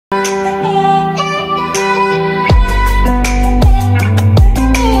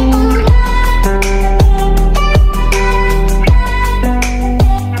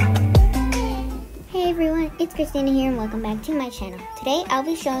channel. Today I'll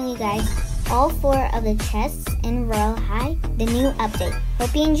be showing you guys all 4 of the chests in Royale High, the new update.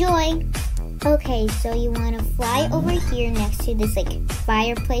 Hope you enjoy! Okay, so you want to fly over here next to this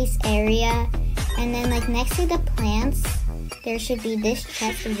fireplace area, and then next to the plants there should be this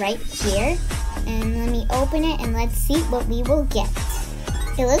chest right here. And let me open it and let's see what we will get.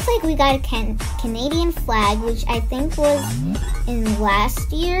 It looks like we got a Canadian flag, which I think was in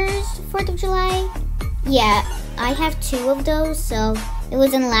last year's 4th of July. Yeah, I have 2 of those, so it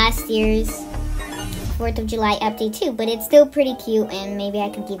was in last year's 4th of July update too, but it's still pretty cute and maybe I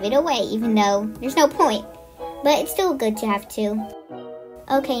could give it away even though there's no point. But it's still good to have 2.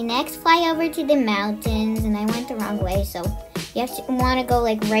 Okay, next fly over to the mountains, and I went the wrong way, so you want to go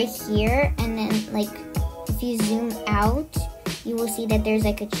right here, and then if you zoom out, you will see that there's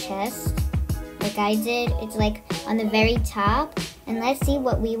a chest, like I did. It's on the very top, and let's see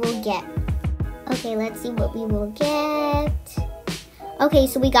what we will get. Okay, let's see what we will get. Okay,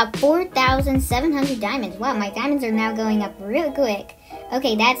 so we got 4,700 diamonds. Wow, my diamonds are now going up real quick.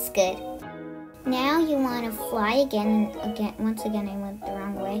 Okay, that's good. Now you want to fly again. Once again, I went the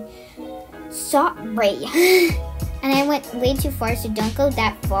wrong way. Sorry. And I went way too far, so don't go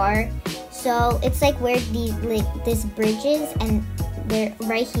that far. So it's where this bridge is, and there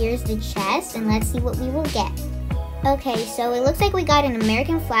right here is the chest, and let's see what we will get. Okay, so it looks like we got an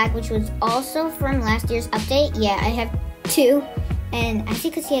American flag, which was also from last year's update. Yeah, I have 2. And as you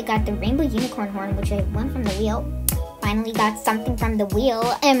can see, I got the rainbow unicorn horn, which I won from the wheel. Finally got something from the wheel,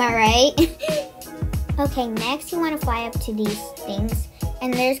 am I right? Okay, next you want to fly up to these things,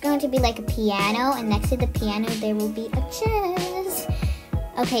 and there's going to be a piano, and next to the piano there will be a chest.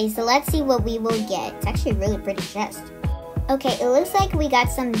 Okay, so let's see what we will get. It's actually a really pretty chest. Okay, it looks like we got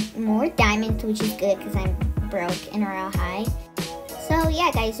some more diamonds, which is good because I'm broke in Royale High. So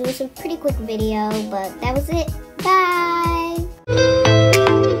yeah guys, it was a pretty quick video, but that was it. Bye!